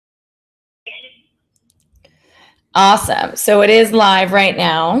Awesome. So it is live right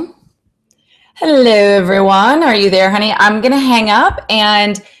now. Hello, everyone. Are you there, honey? I'm going to hang up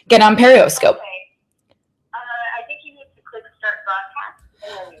and get on Periscope. Okay. I think you need to click start broadcast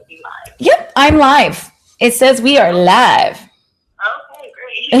and then you'll be live. Yep, I'm live. It says we are live. Okay,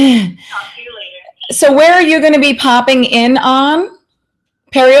 great. Talk to you later. So where are you going to be popping in on?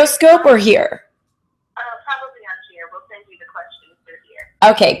 Periscope or here? Probably on here. We'll send you the questions through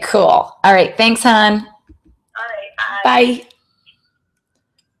here. Okay, cool. All right. Thanks, hon. All right. Bye. Bye.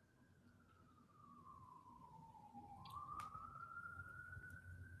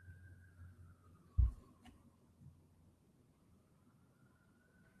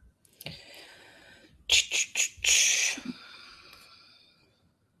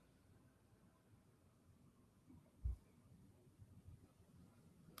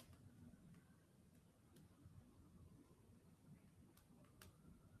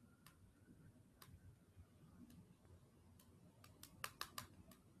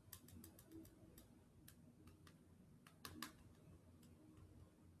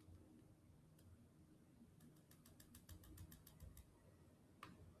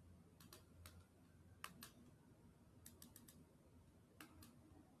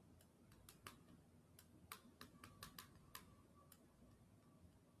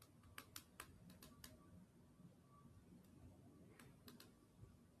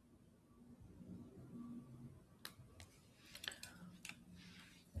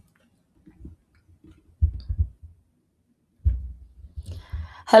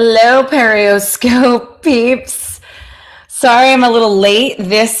 Hello, Periscope peeps. Sorry I'm a little late.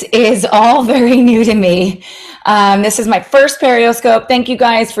 This is all very new to me. This is my first Periscope. Thank you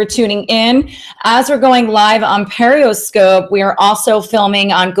guys for tuning in. As we're going live on Periscope, we are also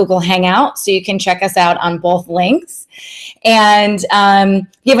filming on Google Hangout, so you can check us out on both links. And if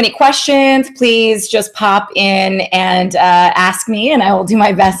you have any questions, please just pop in and ask me, and I will do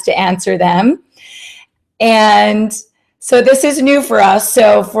my best to answer them. And so this is new for us.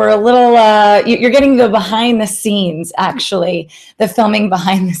 So for a little, you're getting the behind the scenes, actually, the filming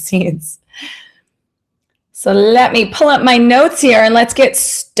behind the scenes. So let me pull up my notes here and let's get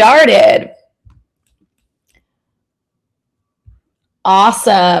started.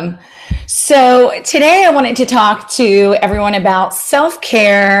 Awesome. So today I wanted to talk to everyone about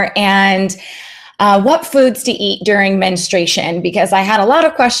self-care and what foods to eat during menstruation, because I had a lot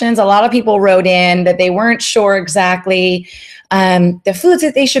of questions. A lot of people wrote in that they weren't sure exactly the foods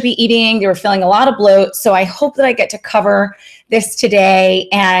that they should be eating. They were feeling a lot of bloat. So I hope that I get to cover this today.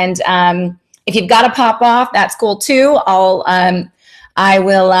 And if you've got to pop off, that's cool too. I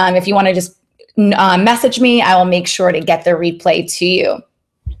will, if you want to just message me, I will make sure to get the replay to you.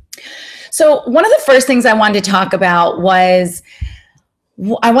 So one of the first things I wanted to talk about was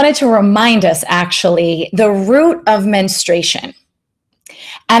I wanted to remind us, actually, the root of menstruation.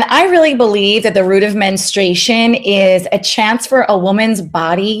 And I really believe that the root of menstruation is a chance for a woman's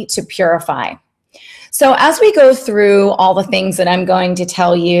body to purify. So as we go through all the things that I'm going to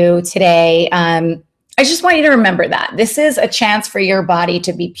tell you today, I just want you to remember that this is a chance for your body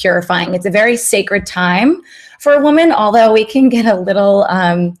to be purifying. It's a very sacred time for a woman, although we can get a little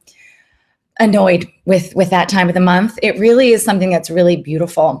annoyed with that time of the month. It really is something that's really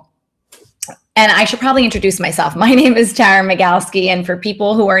beautiful. And I should probably introduce myself. My name is Tara Magalski, and for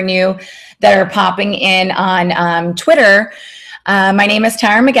people who are new that are popping in on Twitter, my name is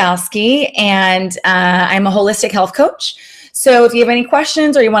Tara Magalski, and I'm a holistic health coach. So if you have any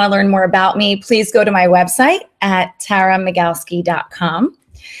questions or you want to learn more about me, please go to my website at taramagalski.com.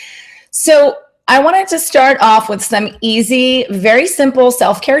 So I wanted to start off with some easy, very simple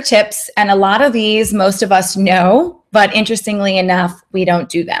self-care tips. And a lot of these, most of us know, but interestingly enough, we don't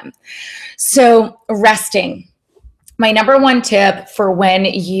do them. So resting. My number one tip for when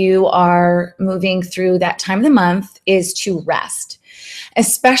you are moving through that time of the month is to rest,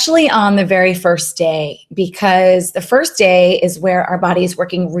 especially on the very first day, because the first day is where our body is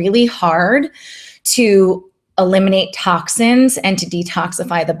working really hard to eliminate toxins and to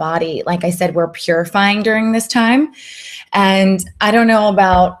detoxify the body. Like I said, we're purifying during this time. And I don't know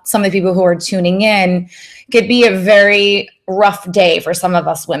about some of the people who are tuning in, it could be a very rough day for some of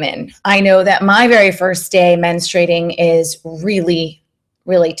us women. I know that my very first day menstruating is really,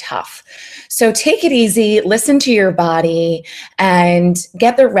 really tough. So take it easy, listen to your body, and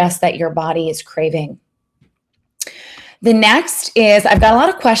get the rest that your body is craving. The next is, I've got a lot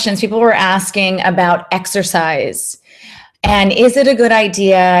of questions. People were asking about exercise. And is it a good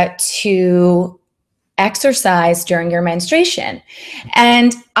idea to exercise during your menstruation?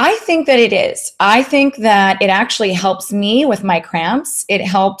 And I think that it is. I think that it actually helps me with my cramps. It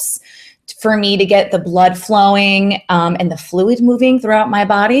helps for me to get the blood flowing and the fluid moving throughout my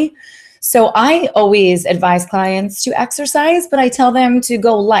body. So I always advise clients to exercise, but I tell them to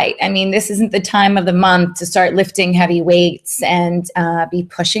go light. I mean, this isn't the time of the month to start lifting heavy weights and be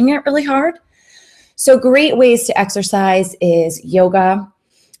pushing it really hard. So great ways to exercise is yoga.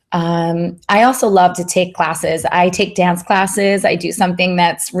 I also love to take classes. I take dance classes. I do something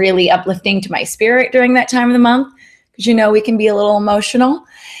that's really uplifting to my spirit during that time of the month, because we can be a little emotional.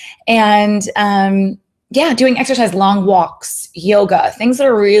 And doing exercise, long walks, yoga, things that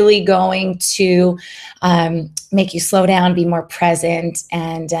are really going to make you slow down, be more present,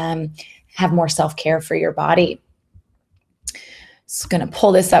 and have more self-care for your body. Just going to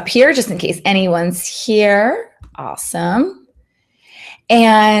pull this up here just in case anyone's here. Awesome.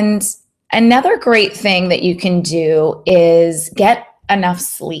 And another great thing that you can do is get enough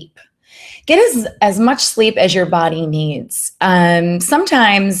sleep. Get as much sleep as your body needs.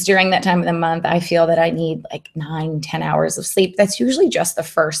 Sometimes during that time of the month, I feel that I need like 9-10 hours of sleep. That's usually just the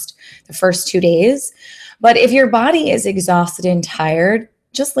first 2 days. But if your body is exhausted and tired,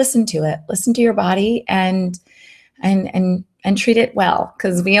 just listen to it. Listen to your body and treat it well,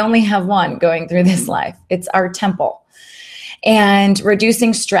 because we only have one going through this life. It's our temple. And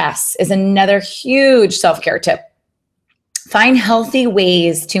reducing stress is another huge self-care tip. Find healthy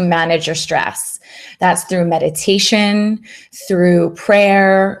ways to manage your stress. That's through meditation, through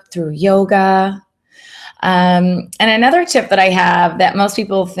prayer, through yoga. And another tip that I have that most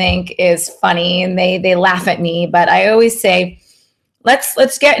people think is funny, and they laugh at me, but I always say,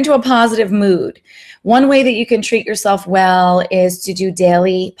 let's get into a positive mood. One way that you can treat yourself well is to do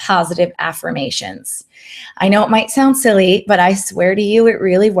daily positive affirmations. I know it might sound silly, but I swear to you, it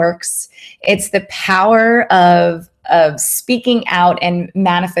really works. It's the power of speaking out and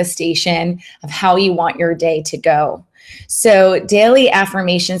manifestation of how you want your day to go. So daily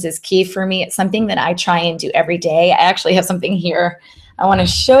affirmations is key for me. It's something that I try and do every day. I actually have something here I want to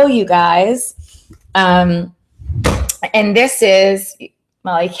show you guys. And this is,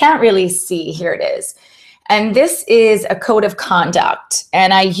 well, I can't really see. Here it is. And this is a code of conduct.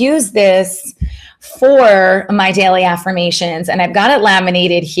 And I use this for my daily affirmations, and I've got it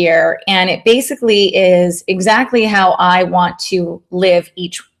laminated here, and it basically is exactly how I want to live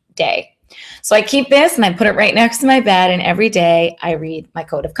each day. So I keep this and I put it right next to my bed, and every day I read my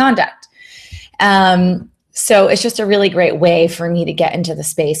code of conduct. So it's just a really great way for me to get into the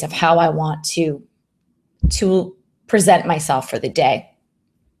space of how I want to present myself for the day.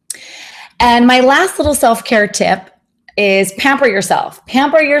 And my last little self-care tip is pamper yourself.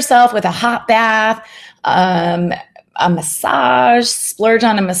 Pamper yourself with a hot bath, a massage, splurge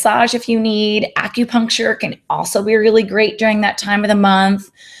on a massage if you need. Acupuncture can also be really great during that time of the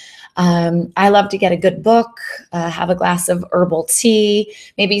month. I love to get a good book, have a glass of herbal tea,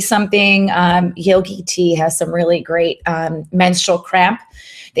 maybe something, yogi tea has some really great menstrual cramp.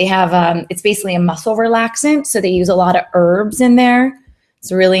 They have, it's basically a muscle relaxant, so they use a lot of herbs in there.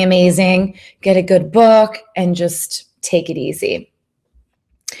 It's really amazing. Get a good book and just take it easy.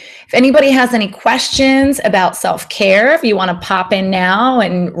 If anybody has any questions about self-care, if you want to pop in now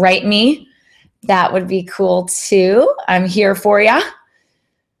and write me, that would be cool too. I'm here for you.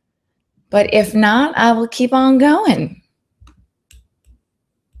 But if not, I will keep on going.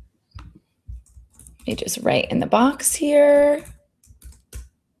 Let me just write in the box here.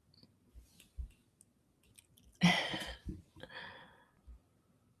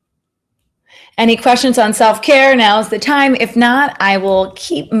 Any questions on self-care? Now is the time. If not, I will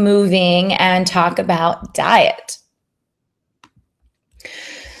keep moving and talk about diet.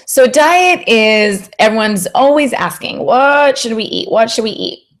 So diet is, everyone's always asking, what should we eat? What should we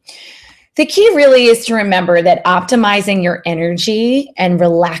eat? The key really is to remember that optimizing your energy and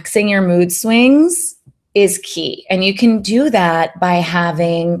relaxing your mood swings is key. And you can do that by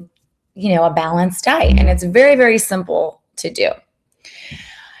having, a balanced diet. And it's very, very simple to do.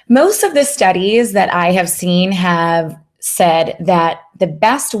 Most of the studies that I have seen have said that the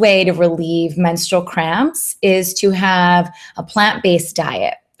best way to relieve menstrual cramps is to have a plant-based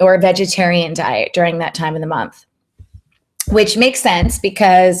diet or a vegetarian diet during that time of the month, which makes sense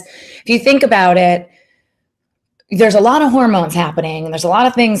because if you think about it, there's a lot of hormones happening and there's a lot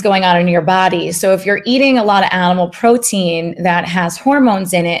of things going on in your body. So if you're eating a lot of animal protein that has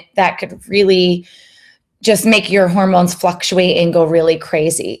hormones in it, that could really just make your hormones fluctuate and go really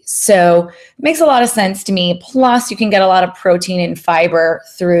crazy. So it makes a lot of sense to me. Plus, you can get a lot of protein and fiber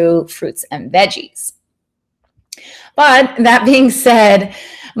through fruits and veggies. But that being said,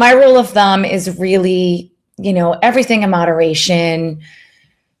 my rule of thumb is really, everything in moderation.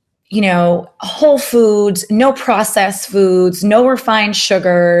 whole foods, no processed foods, no refined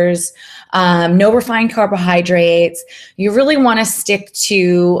sugars, no refined carbohydrates. You really want to stick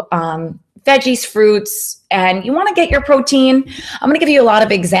to veggies, fruits, and you want to get your protein. I'm going to give you a lot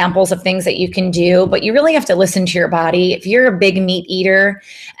of examples of things that you can do, but you really have to listen to your body. If you're a big meat eater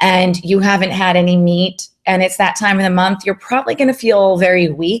and you haven't had any meat and it's that time of the month, you're probably going to feel very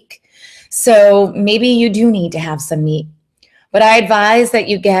weak. So maybe you do need to have some meat. But I advise that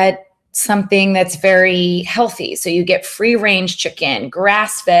you get something that's very healthy. So you get free range chicken,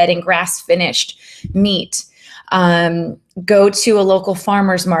 grass-fed and grass-finished meat. Go to a local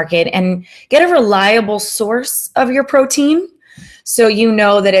farmer's market and get a reliable source of your protein. So you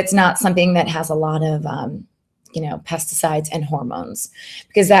know that it's not something that has a lot of, pesticides and hormones,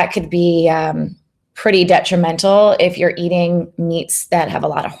 because that could be pretty detrimental if you're eating meats that have a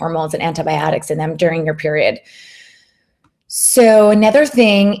lot of hormones and antibiotics in them during your period. So another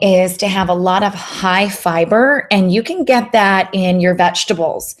thing is to have a lot of high fiber, and you can get that in your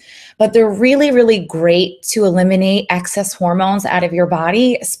vegetables, but they're really, really great to eliminate excess hormones out of your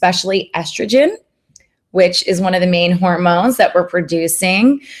body, especially estrogen, which is one of the main hormones that we're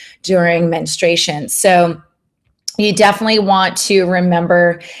producing during menstruation. So you definitely want to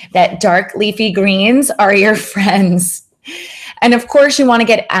remember that dark leafy greens are your friends. And of course, you want to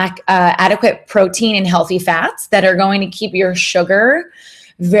get adequate protein and healthy fats that are going to keep your sugar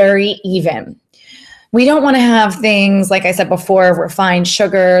very even. We don't want to have things, like I said before, refined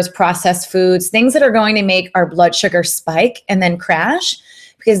sugars, processed foods, things that are going to make our blood sugar spike and then crash,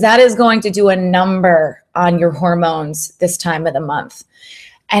 because that is going to do a number on your hormones this time of the month.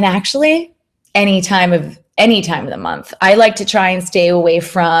 And actually, any time of the month. I like to try and stay away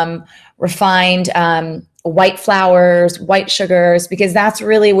from refined white flours, white sugars, because that's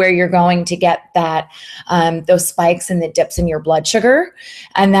really where you're going to get that those spikes and the dips in your blood sugar.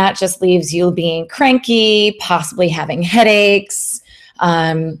 And that just leaves you being cranky, possibly having headaches,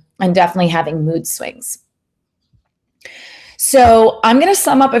 and definitely having mood swings. So I'm going to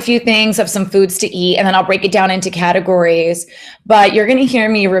sum up a few things of some foods to eat, and then I'll break it down into categories. But you're going to hear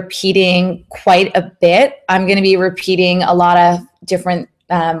me repeating quite a bit. I'm going to be repeating a lot of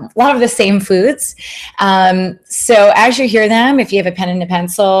the same foods. So as you hear them, if you have a pen and a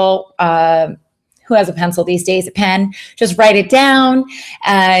pencil, who has a pencil these days, a pen, just write it down.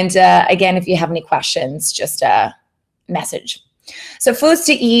 And again, if you have any questions, just message. So foods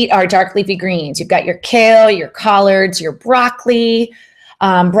to eat are dark leafy greens. You've got your kale, your collards, your broccoli.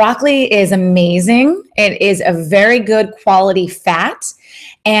 Broccoli is amazing. It is a very good quality fat,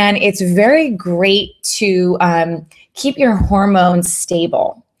 and it's very great to keep your hormones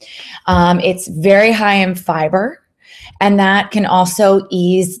stable. It's very high in fiber, and that can also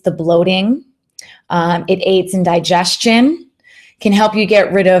ease the bloating. It aids in digestion, can help you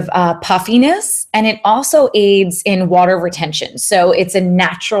get rid of puffiness, and it also aids in water retention. So it's a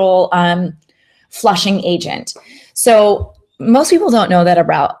natural flushing agent. So most people don't know that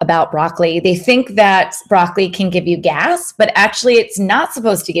about broccoli. They think that broccoli can give you gas, but actually it's not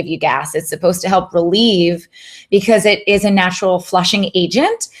supposed to give you gas. It's supposed to help relieve, because it is a natural flushing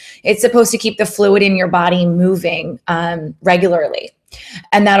agent. It's supposed to keep the fluid in your body moving regularly.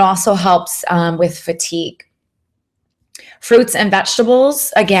 And that also helps with fatigue. Fruits and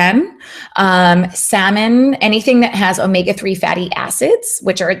vegetables, again, salmon, anything that has omega-3 fatty acids,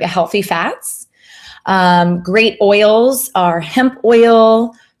 which are the healthy fats. Great oils are hemp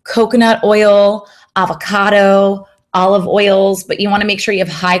oil, coconut oil, avocado, olive oils, but you want to make sure you have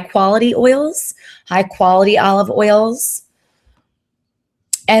high quality oils, high quality olive oils.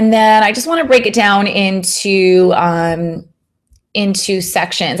 And then I just want to break it down into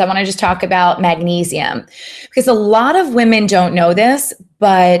sections. I want to just talk about magnesium, because a lot of women don't know this,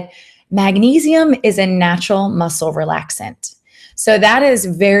 but magnesium is a natural muscle relaxant. So that is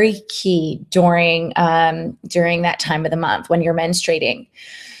very key during that time of the month when you're menstruating.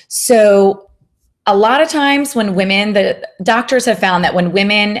 So a lot of times when women, the doctors have found that when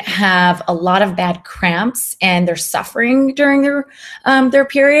women have a lot of bad cramps and they're suffering during their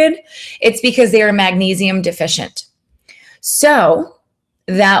period, it's because they are magnesium deficient. So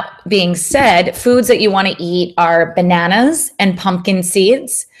that being said, foods that you want to eat are bananas and pumpkin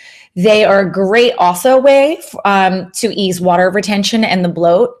seeds. They are a great also way to ease water retention and the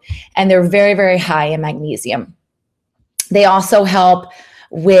bloat, and they're very, very high in magnesium. They also help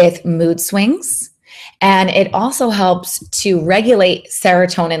with mood swings, and it also helps to regulate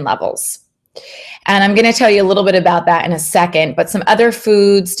serotonin levels. And I'm going to tell you a little bit about that in a second, but some other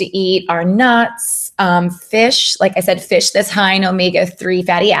foods to eat are nuts, fish, like I said, fish that's high in omega-3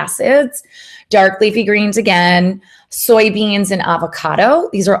 fatty acids, dark leafy greens again, soybeans, and avocado.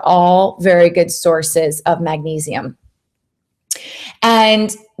 These are all very good sources of magnesium.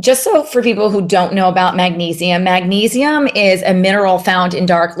 And just so for people who don't know about magnesium, magnesium is a mineral found in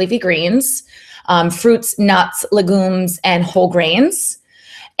dark leafy greens, fruits, nuts, legumes, and whole grains.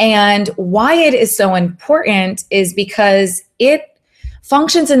 And why it is so important is because it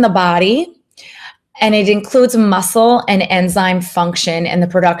functions in the body, and it includes muscle and enzyme function and the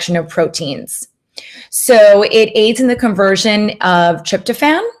production of proteins. So it aids in the conversion of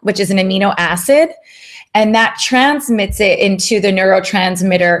tryptophan, which is an amino acid, and that transmits it into the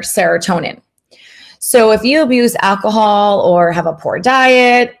neurotransmitter serotonin. So if you abuse alcohol or have a poor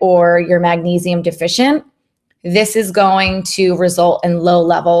diet or you're magnesium deficient, this is going to result in low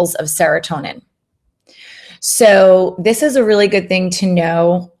levels of serotonin. So this is a really good thing to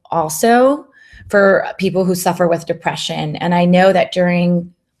know also for people who suffer with depression. And I know that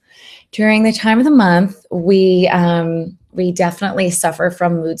during the time of the month, we definitely suffer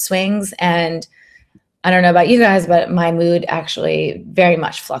from mood swings. And I don't know about you guys, but my mood actually very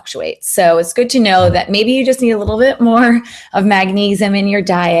much fluctuates. So it's good to know that maybe you just need a little bit more of magnesium in your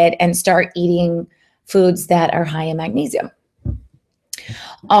diet and start eating foods that are high in magnesium.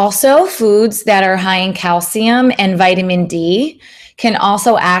 Also, foods that are high in calcium and vitamin D can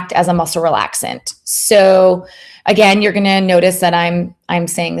also act as a muscle relaxant. So again, you're going to notice that I'm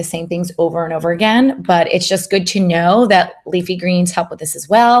saying the same things over and over again, but it's just good to know that leafy greens help with this as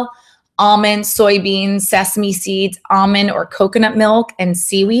well. Almonds, soybeans, sesame seeds, almond or coconut milk, and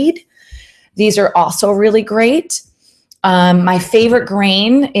seaweed. These are also really great. My favorite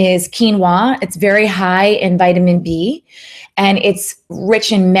grain is quinoa. It's very high in vitamin B, and it's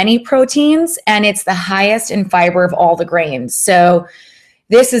rich in many proteins, and it's the highest in fiber of all the grains. So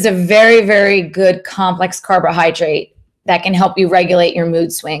this is a very, very good complex carbohydrate that can help you regulate your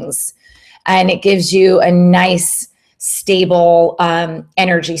mood swings. And it gives you a nice, stable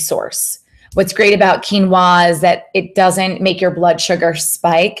energy source. What's great about quinoa is that it doesn't make your blood sugar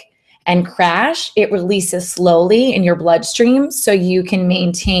spike and crash. It releases slowly in your bloodstream so you can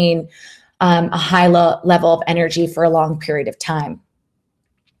maintain a high level of energy for a long period of time.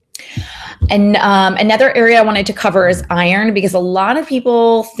 And another area I wanted to cover is iron, because a lot of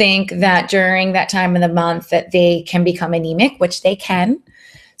people think that during that time of the month that they can become anemic, which they can.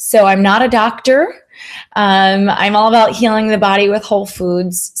 So I'm not a doctor. I'm all about healing the body with whole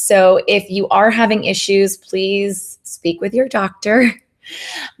foods. So if you are having issues, please speak with your doctor.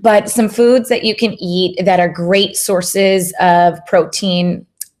 But some foods that you can eat that are great sources of protein,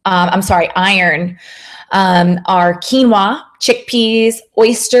 iron, are quinoa, chickpeas,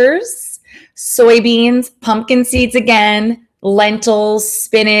 oysters, soybeans, pumpkin seeds again, lentils,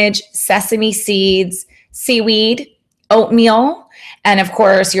 spinach, sesame seeds, seaweed, oatmeal, and of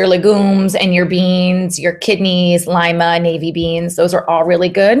course your legumes and your beans, your kidneys, lima, navy beans. Those are all really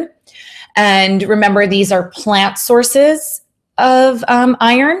good. And remember, these are plant sources of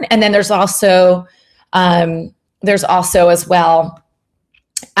iron. And then there's also as well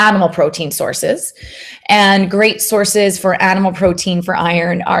animal protein sources. And great sources for animal protein for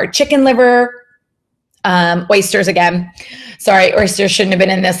iron are chicken liver, oysters again. Sorry, oysters shouldn't have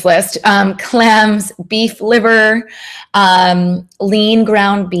been in this list. Clams, beef liver, lean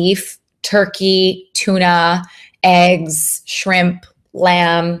ground beef, turkey, tuna, eggs, shrimp,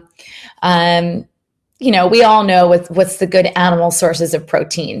 lamb. We all know what's the good animal sources of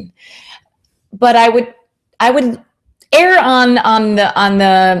protein. But I would err on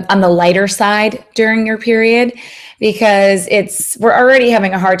the lighter side during your period, because we're already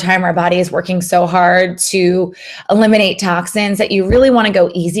having a hard time. Our body is working so hard to eliminate toxins that you really want to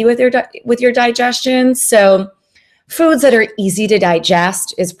go easy with your digestion. So foods that are easy to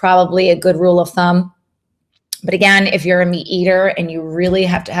digest is probably a good rule of thumb. But again, if you're a meat eater and you really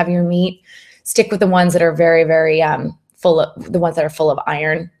have to have your meat, stick with the ones that are very, very full of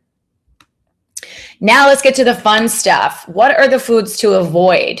iron. Now let's get to the fun stuff. What are the foods to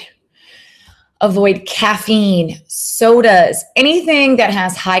avoid? Avoid caffeine, sodas, anything that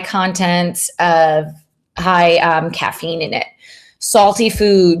has high content of high caffeine in it. Salty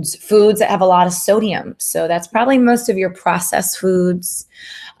foods that have a lot of sodium. So that's probably most of your processed foods.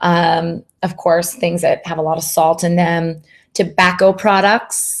 Of course, things that have a lot of salt in them. Tobacco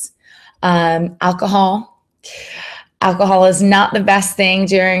products, alcohol. Alcohol is not the best thing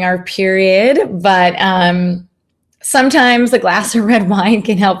during our period, but sometimes a glass of red wine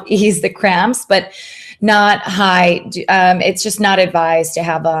can help ease the cramps, but not high. It's just not advised to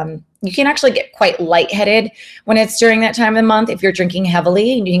have, you can actually get quite lightheaded when it's during that time of the month. If you're drinking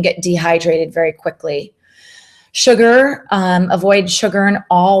heavily, you can get dehydrated very quickly. Sugar, avoid sugar in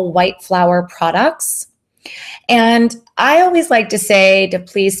all white flour products. And I always like to say to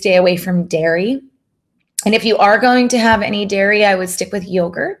please stay away from dairy. And if you are going to have any dairy, I would stick with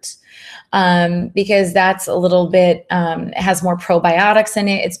yogurt. Because that's a little bit, it has more probiotics in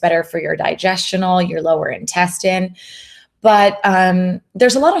it. It's better for your digestional, your lower intestine. But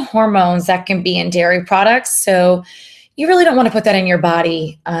there's a lot of hormones that can be in dairy products. So you really don't want to put that in your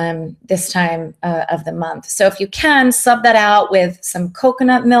body this time of the month. So if you can, sub that out with some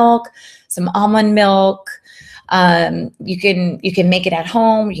coconut milk, some almond milk. You can make it at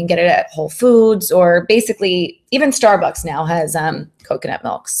home. You can get it at Whole Foods, or basically even Starbucks now has coconut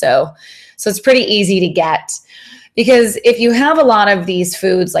milk. So it's pretty easy to get, because if you have a lot of these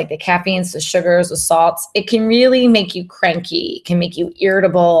foods like the caffeines, the sugars, the salts, it can really make you cranky. It can make you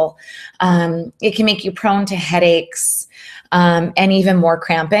irritable. It can make you prone to headaches and even more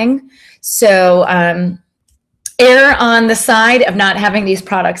cramping. So err on the side of not having these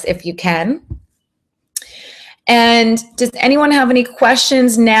products if you can. And does anyone have any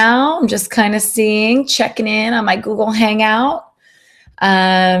questions now? I'm just kind of checking in on my Google Hangout.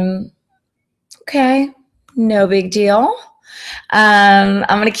 Okay, no big deal. I'm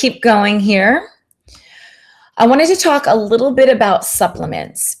going to keep going here. I wanted to talk a little bit about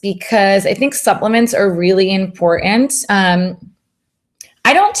supplements, because I think supplements are really important. I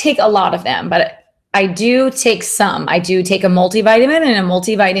don't take a lot of them, but I do take some. I do take a multivitamin, and a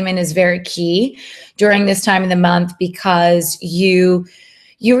multivitamin is very key during this time of the month, because you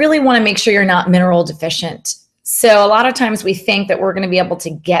really want to make sure you're not mineral deficient. So a lot of times we think that we're going to be able to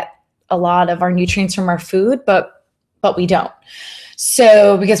get a lot of our nutrients from our food, but we don't.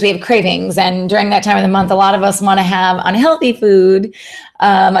 So because we have cravings, and during that time of the month, a lot of us want to have unhealthy food.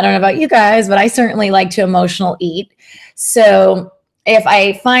 I don't know about you guys, but I certainly like to emotional eat. So if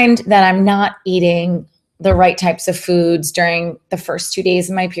I find that I'm not eating the right types of foods during the first 2 days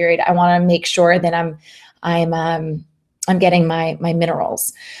of my period, I want to make sure that I'm getting my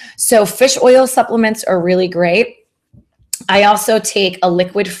minerals. So fish oil supplements are really great. I also take a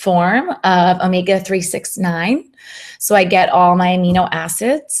liquid form of omega-369. So I get all my amino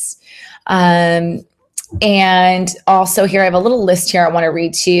acids. And also here, I have a little list here I want to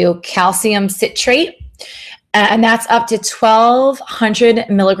read to you. Calcium citrate, and that's up to 1,200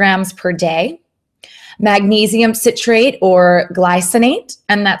 milligrams per day. Magnesium citrate or glycinate,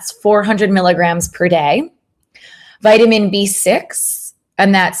 and that's 400 milligrams per day. Vitamin B6,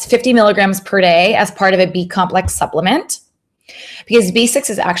 and that's 50 milligrams per day as part of a B complex supplement, because B6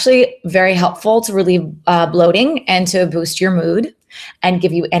 is actually very helpful to relieve bloating and to boost your mood and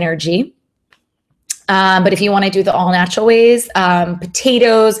give you energy. But if you want to do the all natural ways,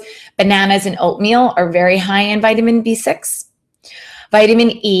 potatoes, bananas, and oatmeal are very high in vitamin B6.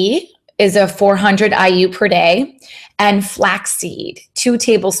 Vitamin E is a 400 IU per day, and flaxseed, 2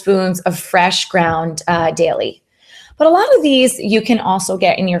 tablespoons of fresh ground daily. But a lot of these you can also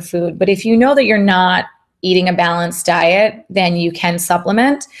get in your food. But if you know that you're not eating a balanced diet, then you can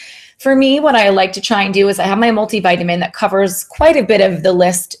supplement. For me, what I like to try and do is I have my multivitamin that covers quite a bit of the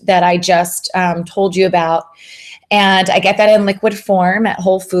list that I just told you about. And I get that in liquid form at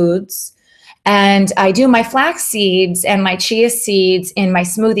Whole Foods. And I do my flax seeds and my chia seeds in my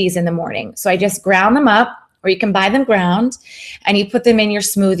smoothies in the morning. So I just ground them up, or you can buy them ground, and you put them in your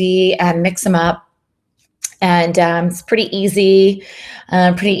smoothie and mix them up. And it's pretty easy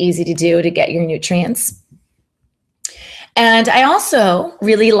to do to get your nutrients. And I also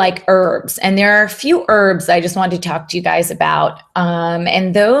really like herbs, and there are a few herbs I just wanted to talk to you guys about,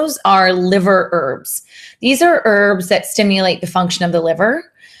 and those are liver herbs. These are herbs that stimulate the function of the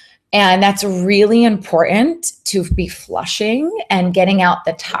liver, and that's really important to be flushing and getting out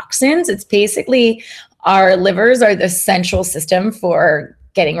the toxins. It's basically, our livers are the central system for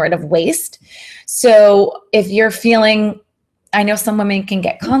getting rid of waste. So if you're feeling, I know some women can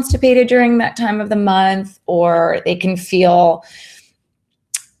get constipated during that time of the month, or they can feel,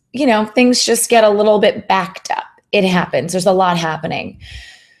 things just get a little bit backed up. It happens. There's a lot happening.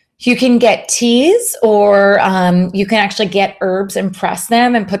 You can get teas, or you can actually get herbs and press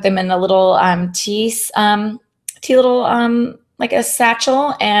them and put them in a little like a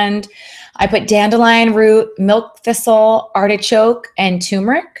satchel. And I put dandelion root, milk thistle, artichoke, and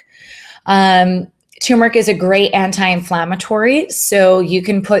turmeric. Turmeric is a great anti-inflammatory, so you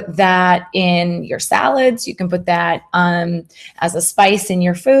can put that in your salads. You can put that as a spice in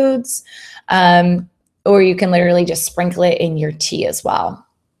your foods, or you can literally just sprinkle it in your tea as well.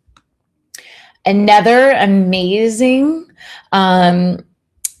 Another amazing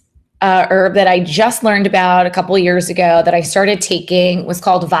herb that I just learned about a couple of years ago that I started taking was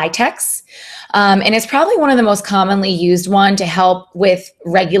called Vitex. And it's probably one of the most commonly used one to help with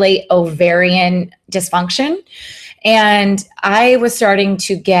regulate ovarian dysfunction. And I was starting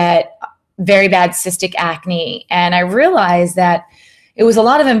to get very bad cystic acne. And I realized that it was a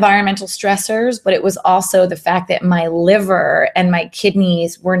lot of environmental stressors, but it was also the fact that my liver and my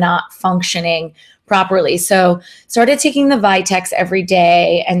kidneys were not functioning properly. So started taking the Vitex every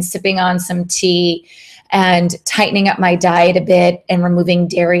day and sipping on some tea and tightening up my diet a bit and removing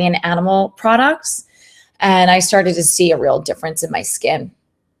dairy and animal products. And I started to see a real difference in my skin.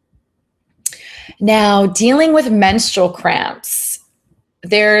 Now, dealing with menstrual cramps,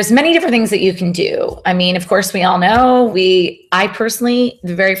 there's many different things that you can do. I mean, of course, we all know I personally,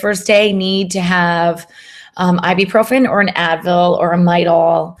 the very first day, need to have ibuprofen or an Advil or a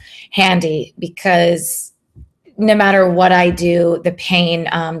Midol handy, because no matter what I do, the pain,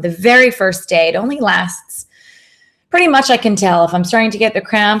 the very first day, it only lasts pretty much, I can tell. If I'm starting to get the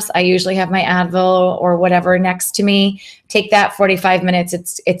cramps, I usually have my Advil or whatever next to me. Take that 45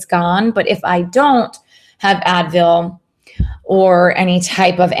 minutes, it's gone. But if I don't have Advil or any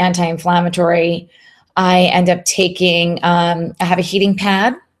type of anti-inflammatory, I end up taking, I have a heating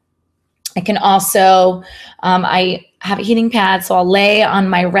pad. I can also, I have a heating pad, so I'll lay on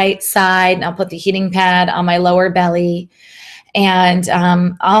my right side and I'll put the heating pad on my lower belly, and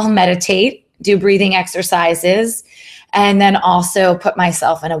I'll meditate, do breathing exercises, and then also put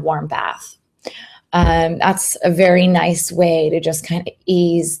myself in a warm bath. That's a very nice way to just kind of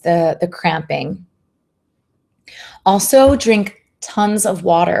ease the cramping. Also, drink tons of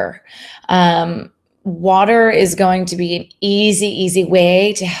water. Water is going to be an easy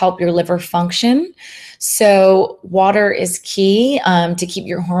way to help your liver function. So water is key to keep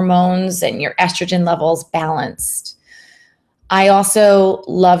your hormones and your estrogen levels balanced. I also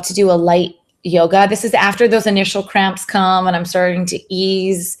love to do a light yoga. This is after those initial cramps come and I'm starting to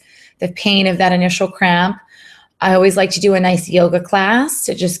ease the pain of that initial cramp. I always like to do a nice yoga class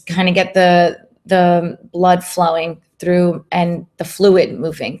to just kind of get the blood flowing through and the fluid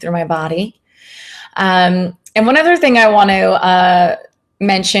moving through my body. And one other thing I want to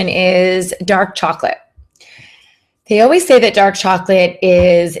mention is dark chocolate. They always say that dark chocolate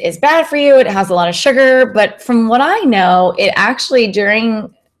is bad for you. It has a lot of sugar, but from what I know, it actually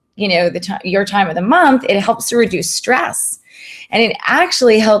during your time of the month, it helps to reduce stress, and it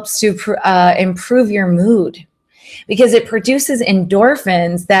actually helps to improve your mood, because it produces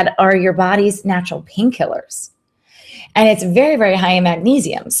endorphins that are your body's natural painkillers. And it's very, very high in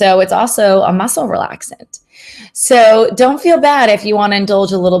magnesium. So it's also a muscle relaxant. So don't feel bad if you want to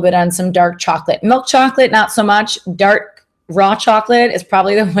indulge a little bit on some dark chocolate. Milk chocolate, not so much. Dark raw chocolate is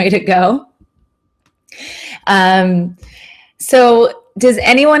probably the way to go. So does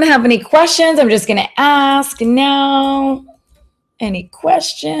anyone have any questions? I'm just going to ask now. Any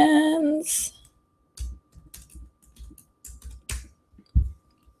questions?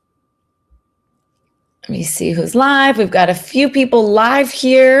 Let me see who's live. We've got a few people live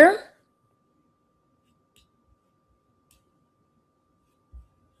here.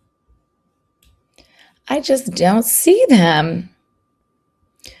 I just don't see them.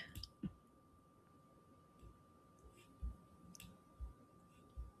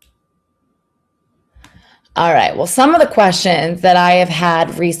 All right. Well, some of the questions that I have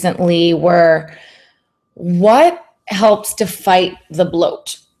had recently were, what helps to fight the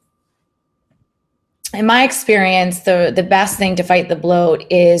bloat? In my experience, the best thing to fight the bloat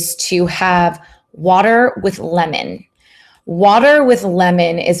is to have water with lemon. Water with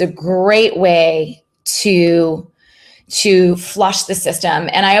lemon is a great way to flush the system.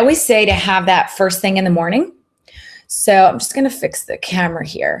 And I always say to have that first thing in the morning. So I'm just going to fix the camera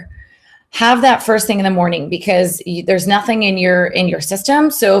here. Have that first thing in the morning, because there's nothing in your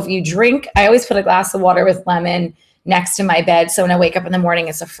system. So if you drink, I always put a glass of water with lemon next to my bed. So when I wake up in the morning,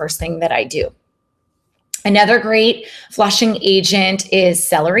 it's the first thing that I do. Another great flushing agent is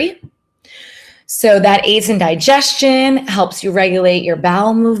celery. So that aids in digestion, helps you regulate your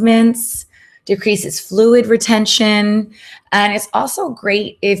bowel movements, decreases fluid retention, and it's also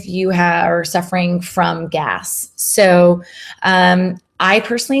great if you are suffering from gas. So I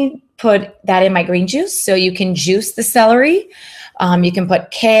personally put that in my green juice. So you can juice the celery. You can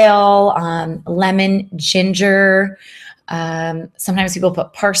put kale, lemon, ginger. Sometimes people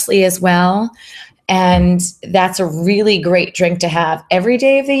put parsley as well. And that's a really great drink to have every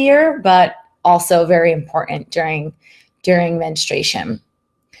day of the year, but also very important during menstruation.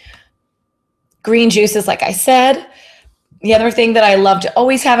 Green juices, like I said. The other thing that I love to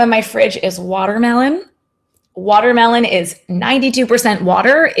always have in my fridge is watermelon. Watermelon is 92%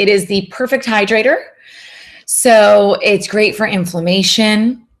 water. It is the perfect hydrator. So it's great for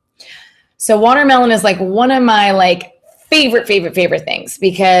inflammation. So watermelon is like one of my like favorite things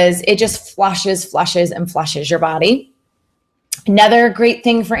because it just flushes your body. Another great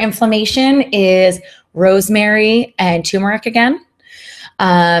thing for inflammation is rosemary and turmeric again.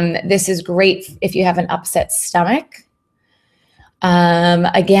 This is great if you have an upset stomach.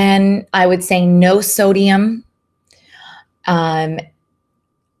 Again, I would say no sodium.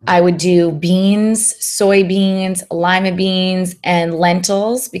 I would do beans, soybeans, lima beans, and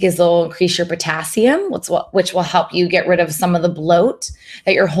lentils because they'll increase your potassium, which will help you get rid of some of the bloat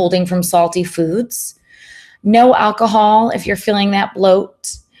that you're holding from salty foods. No alcohol if you're feeling that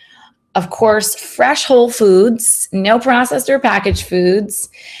bloat. Of course, fresh whole foods, no processed or packaged foods.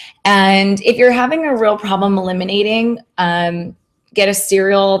 And if you're having a real problem eliminating, get a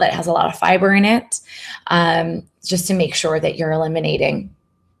cereal that has a lot of fiber in it, just to make sure that you're eliminating.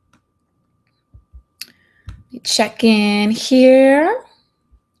 Check in here.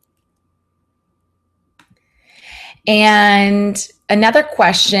 And another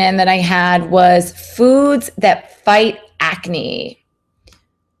question that I had was foods that fight acne.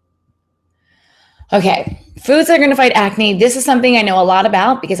 Okay, foods that are going to fight acne. This is something I know a lot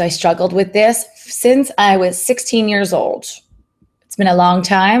about because I struggled with this since I was 16 years old. It's been a long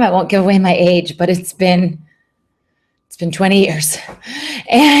time. I won't give away my age, but it's been 20 years.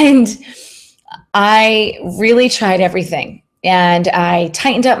 And I really tried everything. And I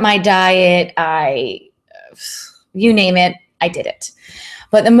tightened up my diet. You name it, I did it.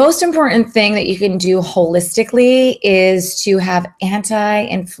 But the most important thing that you can do holistically is to have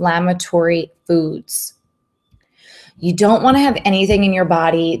anti-inflammatory foods. You don't want to have anything in your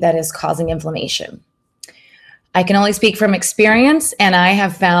body that is causing inflammation. I can only speak from experience, and I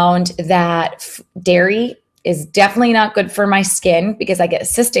have found that dairy is definitely not good for my skin because I get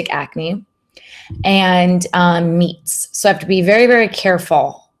cystic acne, and meats. So I have to be very, very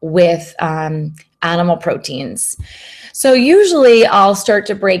careful with animal proteins. So usually I'll start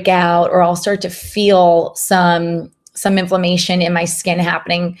to break out or I'll start to feel some inflammation in my skin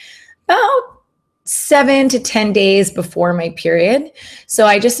happening about 7 to 10 days before my period. So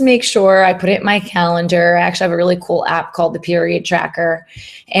I just make sure I put it in my calendar. I actually have a really cool app called the Period Tracker.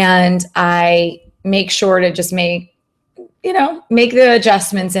 And I make sure to just make the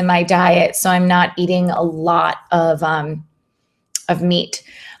adjustments in my diet so I'm not eating a lot of meat.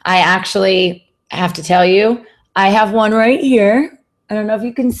 I actually have to tell you, I have one right here. I don't know if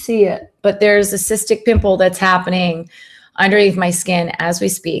you can see it, but there's a cystic pimple that's happening underneath my skin as we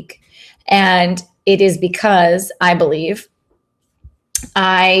speak. And it is because I believe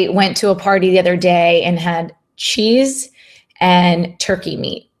I went to a party the other day and had cheese and turkey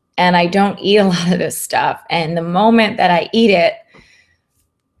meat. And I don't eat a lot of this stuff. And the moment that I eat it,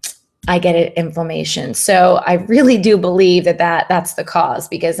 I get an inflammation. So I really do believe that's the cause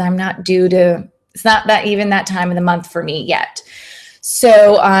because I'm not due to, it's not that even that time of the month for me yet.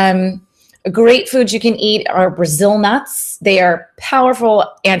 So great foods you can eat are Brazil nuts. They are powerful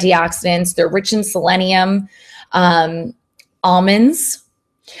antioxidants. They're rich in selenium, almonds,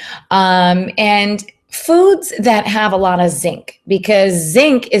 and foods that have a lot of zinc, because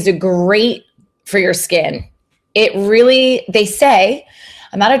zinc is great for your skin. It really, they say,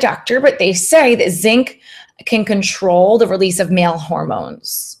 I'm not a doctor, but they say that zinc can control the release of male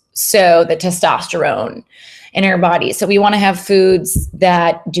hormones. So the testosterone in our body. So we want to have foods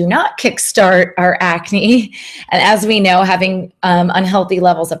that do not kickstart our acne. And as we know, having unhealthy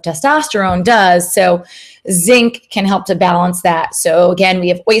levels of testosterone does. So zinc can help to balance that. So again, we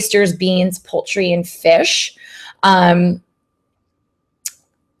have oysters, beans, poultry, and fish.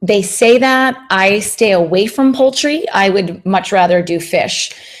 They say that I stay away from poultry. I would much rather do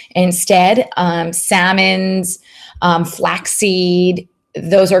fish instead. Salmons, flaxseed,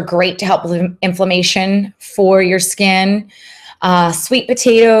 those are great to help with inflammation for your skin. Sweet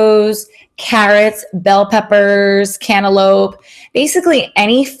potatoes, carrots, bell peppers, cantaloupe, basically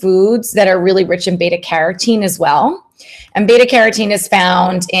any foods that are really rich in beta carotene as well. And beta carotene is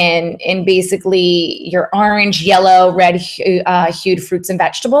found in basically your orange, yellow, red hued fruits and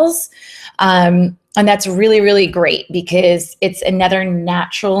vegetables. And that's really, really great because it's another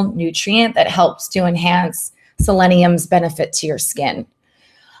natural nutrient that helps to enhance selenium's benefit to your skin.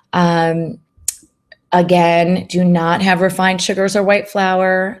 Again, do not have refined sugars or white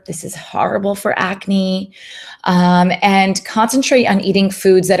flour. This is horrible for acne. And concentrate on eating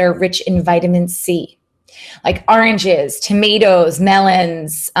foods that are rich in vitamin C, like oranges, tomatoes,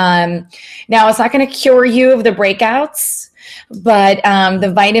 melons. Now, it's not going to cure you of the breakouts, but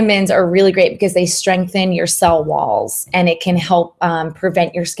the vitamins are really great because they strengthen your cell walls, and it can help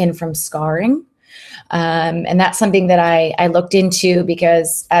prevent your skin from scarring. And that's something that I looked into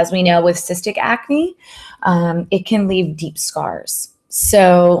because, as we know, with cystic acne, it can leave deep scars.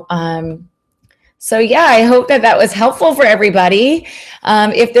 So yeah, I hope that was helpful for everybody.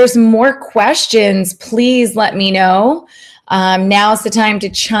 If there's more questions, please let me know. Now's the time to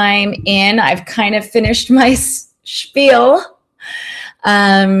chime in. I've kind of finished my spiel.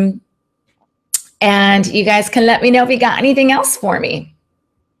 And you guys can let me know if you got anything else for me.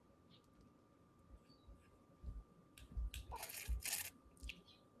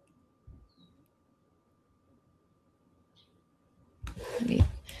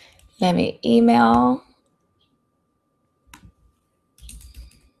 Let me email.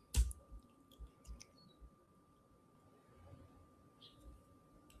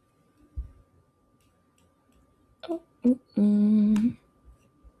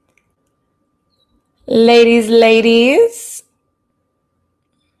 Ladies.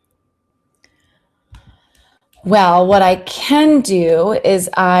 Well, what I can do is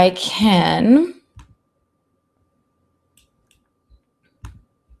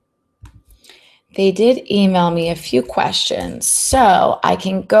they did email me a few questions, so I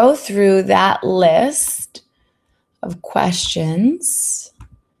can go through that list of questions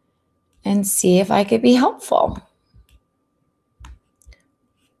and see if I could be helpful.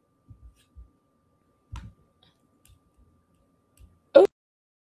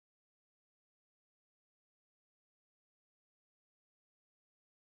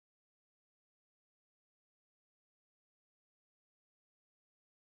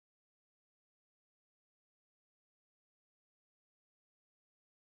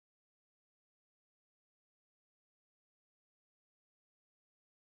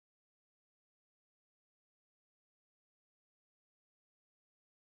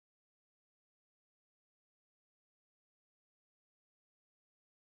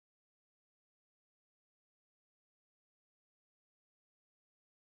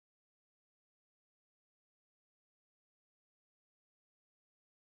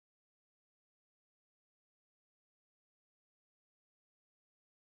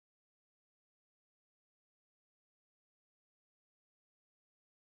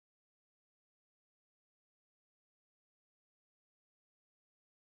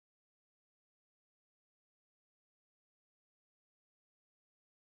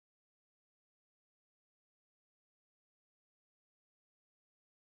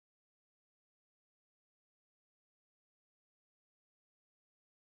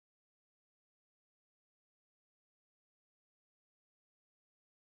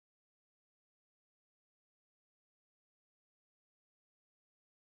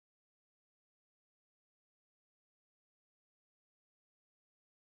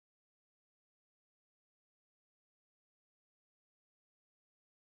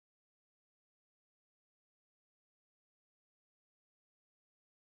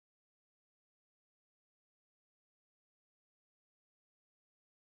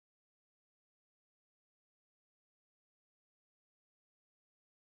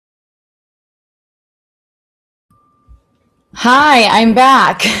 Hi, I'm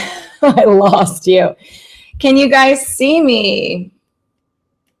back. I lost you. Can you guys see me?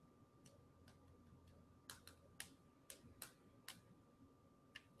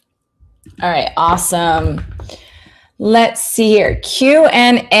 All right, awesome. Let's see here.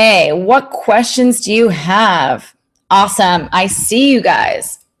 Q&A. What questions do you have? Awesome. I see you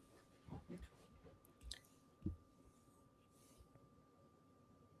guys.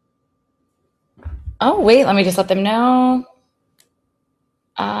 Oh, wait, let me just let them know.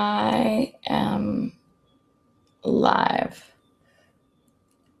 I am live.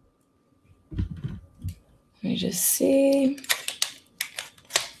 Let me just see.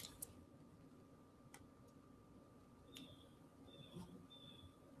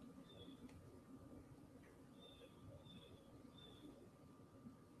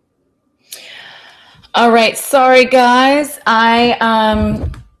 All right, sorry guys. I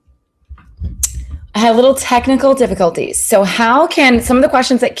had little technical difficulties. So some of the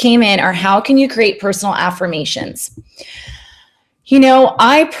questions that came in are, how can you create personal affirmations? You know,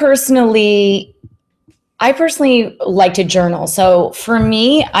 I personally like to journal. So for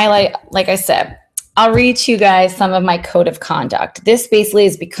me, like I said, I'll read to you guys some of my code of conduct. This basically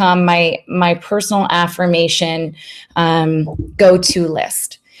has become my personal affirmation go-to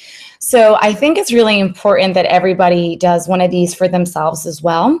list. So I think it's really important that everybody does one of these for themselves as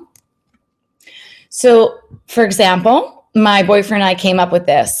well. So, for example, my boyfriend and I came up with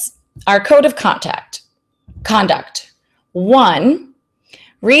this. Our code of conduct. 1,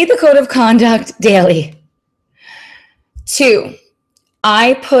 read the code of conduct daily. 2,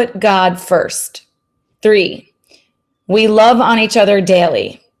 I put God first. 3, we love on each other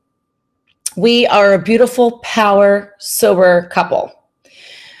daily. We are a beautiful, power, sober couple.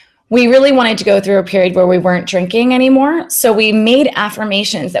 We really wanted to go through a period where we weren't drinking anymore, so we made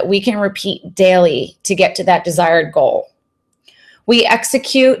affirmations that we can repeat daily to get to that desired goal. We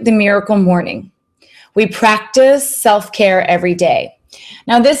execute the miracle morning. We practice self-care every day.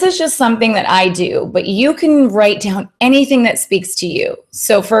 Now, this is just something that I do, but you can write down anything that speaks to you.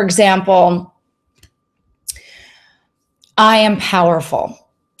 So, for example, I am powerful.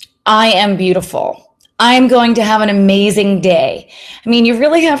 I am beautiful. I am going to have an amazing day. I mean, you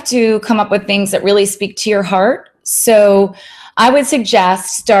really have to come up with things that really speak to your heart. So I would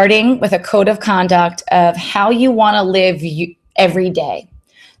suggest starting with a code of conduct of how you want to live every day.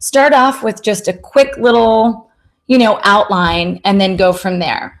 Start off with just a quick little, outline, and then go from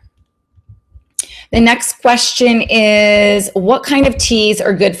there. The next question is, what kind of teas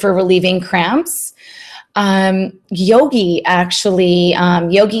are good for relieving cramps? Yogi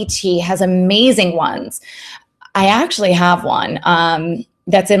tea has amazing ones. I actually have one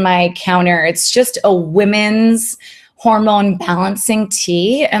that's in my counter. It's just a women's hormone balancing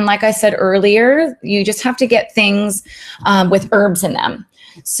tea. And like I said earlier, you just have to get things with herbs in them.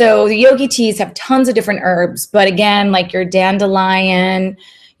 So the yogi teas have tons of different herbs, but again, like your dandelion,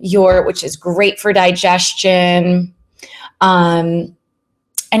 which is great for digestion,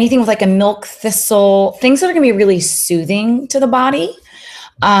 anything with like a milk thistle, things that are going to be really soothing to the body.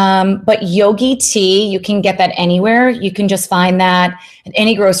 But yogi tea, you can get that anywhere. You can just find that at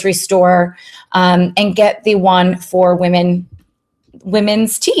any grocery store and get the one for women's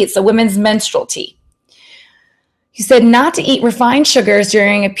tea. It's a women's menstrual tea. He said not to eat refined sugars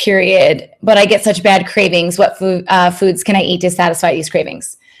during a period, but I get such bad cravings. What foods can I eat to satisfy these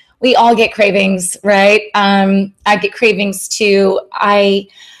cravings? We all get cravings, right? I get cravings too. I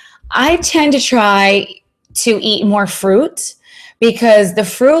tend to try to eat more fruit because the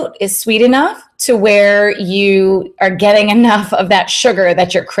fruit is sweet enough to where you are getting enough of that sugar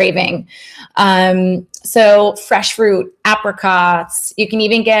that you're craving. So fresh fruit, apricots, you can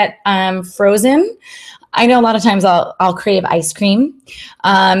even get frozen. I know a lot of times I'll crave ice cream.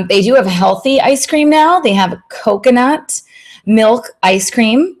 They do have healthy ice cream now. They have coconut milk ice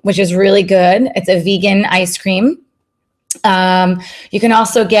cream, which is really good. It's a vegan ice cream. You can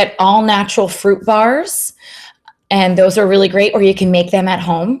also get all natural fruit bars, and those are really great, or you can make them at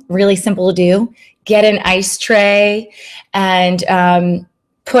home. Really simple to do. Get an ice tray and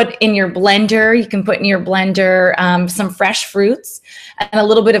put in your blender. You can put in your blender some fresh fruits and a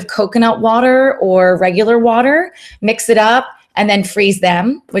little bit of coconut water or regular water. Mix it up and then freeze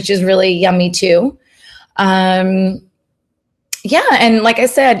them, which is really yummy too. Yeah, and like I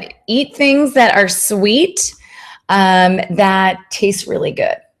said, eat things that are sweet, that taste really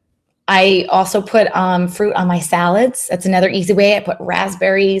good. I also put fruit on my salads. That's another easy way. I put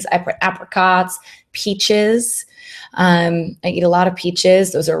raspberries, I put apricots, peaches. I eat a lot of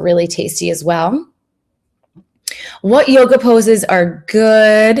peaches. Those are really tasty as well. What yoga poses are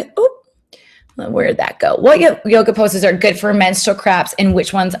good? Oop, where'd that go? What yoga poses are good for menstrual cramps, and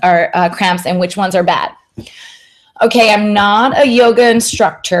which ones are cramps, and which ones are bad? Okay, I'm not a yoga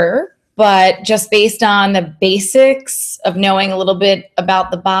instructor, but just based on the basics of knowing a little bit about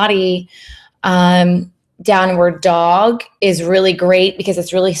the body, downward dog is really great because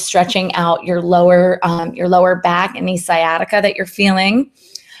it's really stretching out your lower back, any sciatica that you're feeling.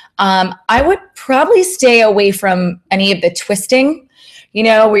 I would probably stay away from any of the twisting,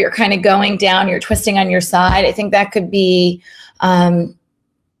 where you're kind of going down, you're twisting on your side. I think that could be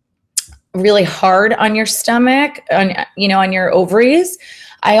really hard on your stomach, on your ovaries.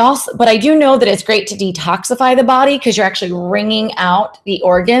 But I do know that it's great to detoxify the body because you're actually wringing out the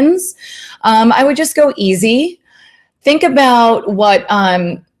organs. I would just go easy. Think about what,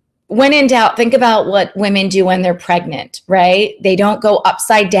 when in doubt, think about what women do when they're pregnant, right? They don't go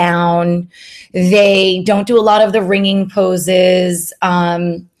upside down. They don't do a lot of the wringing poses.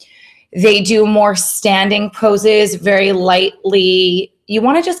 They do more standing poses very lightly. You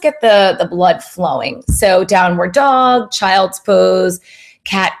want to just get the blood flowing. So downward dog, child's pose,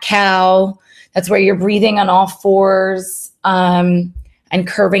 cat cow. That's where you're breathing on all fours and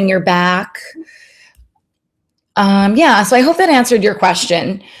curving your back. Yeah, so I hope that answered your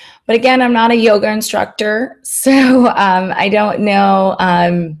question. But again, I'm not a yoga instructor, so I don't know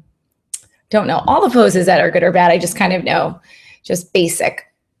all the poses that are good or bad. I just kind of know just basic.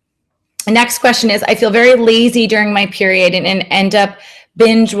 The next question is, I feel very lazy during my period and end up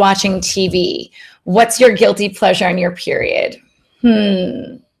binge watching TV. What's your guilty pleasure on your period?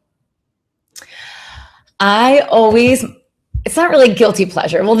 It's not really guilty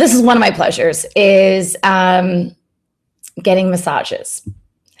pleasure. Well, this is one of my pleasures is getting massages.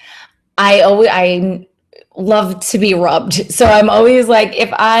 I love to be rubbed. So I'm always like, if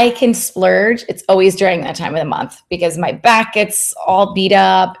I can splurge, it's always during that time of the month because my back gets all beat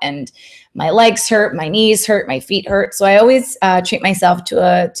up and my legs hurt, my knees hurt, my feet hurt. So I always treat myself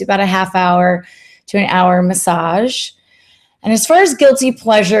to about a half hour to an hour massage. And as far as guilty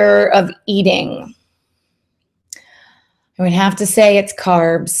pleasure of eating, I would have to say it's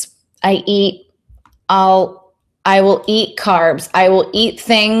carbs. I will eat carbs. I will eat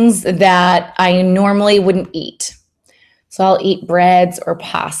things that I normally wouldn't eat. So I'll eat breads or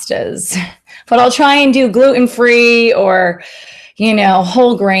pastas, but I'll try and do gluten-free or,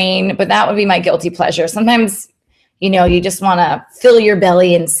 whole grain, but that would be my guilty pleasure. Sometimes, you just want to fill your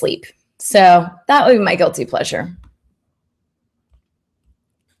belly and sleep. So that would be my guilty pleasure.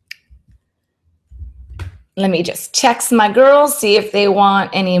 Let me just text my girls, see if they want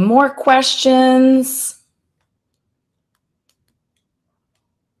any more questions.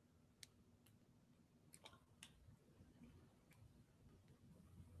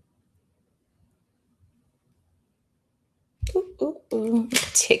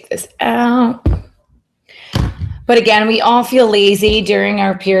 Take this out. But again, we all feel lazy during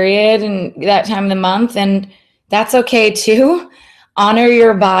our period and that time of the month, and that's okay too. Honor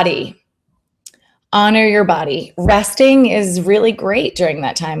your body. Honor your body. Resting is really great during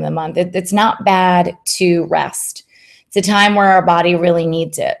that time of the month. It's not bad to rest. It's a time where our body really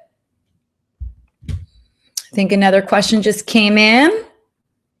needs it. I think another question just came in.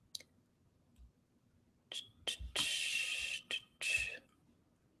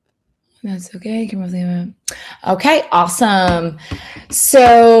 That's okay. Okay, awesome.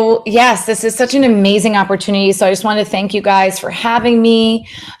 So yes, this is such an amazing opportunity. So I just want to thank you guys for having me.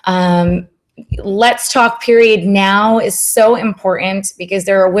 Let's Talk Period Now is so important because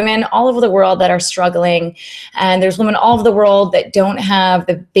there are women all over the world that are struggling, and there's women all over the world that don't have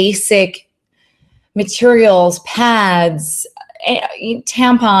the basic materials, pads,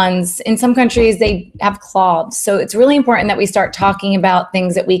 tampons. In some countries, they have cloths. So it's really important that we start talking about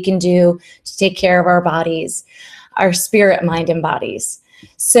things that we can do to take care of our bodies, our spirit, mind, and bodies.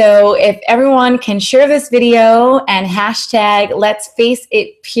 So if everyone can share this video and hashtag Let's Face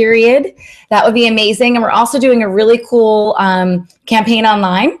It Period, that would be amazing. And we're also doing a really cool campaign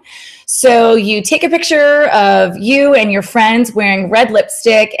online. So you take a picture of you and your friends wearing red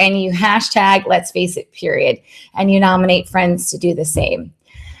lipstick and you hashtag Let's Face It Period, and you nominate friends to do the same.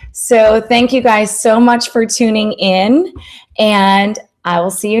 So thank you guys so much for tuning in, and I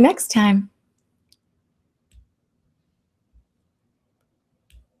will see you next time.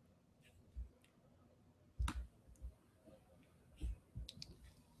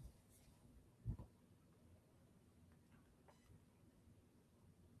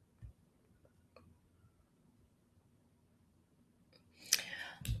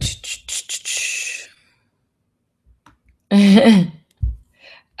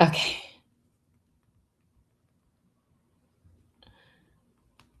 Okay.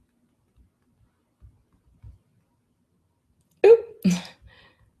 Oop.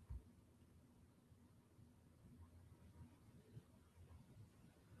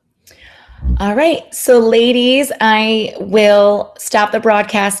 All right. So ladies, I will stop the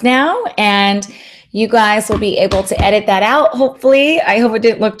broadcast now, and you guys will be able to edit that out, hopefully. I hope it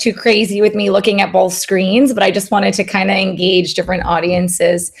didn't look too crazy with me looking at both screens, but I just wanted to kind of engage different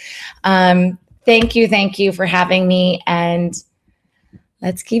audiences. Thank you for having me, and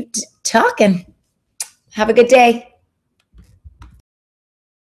let's keep talking. Have a good day.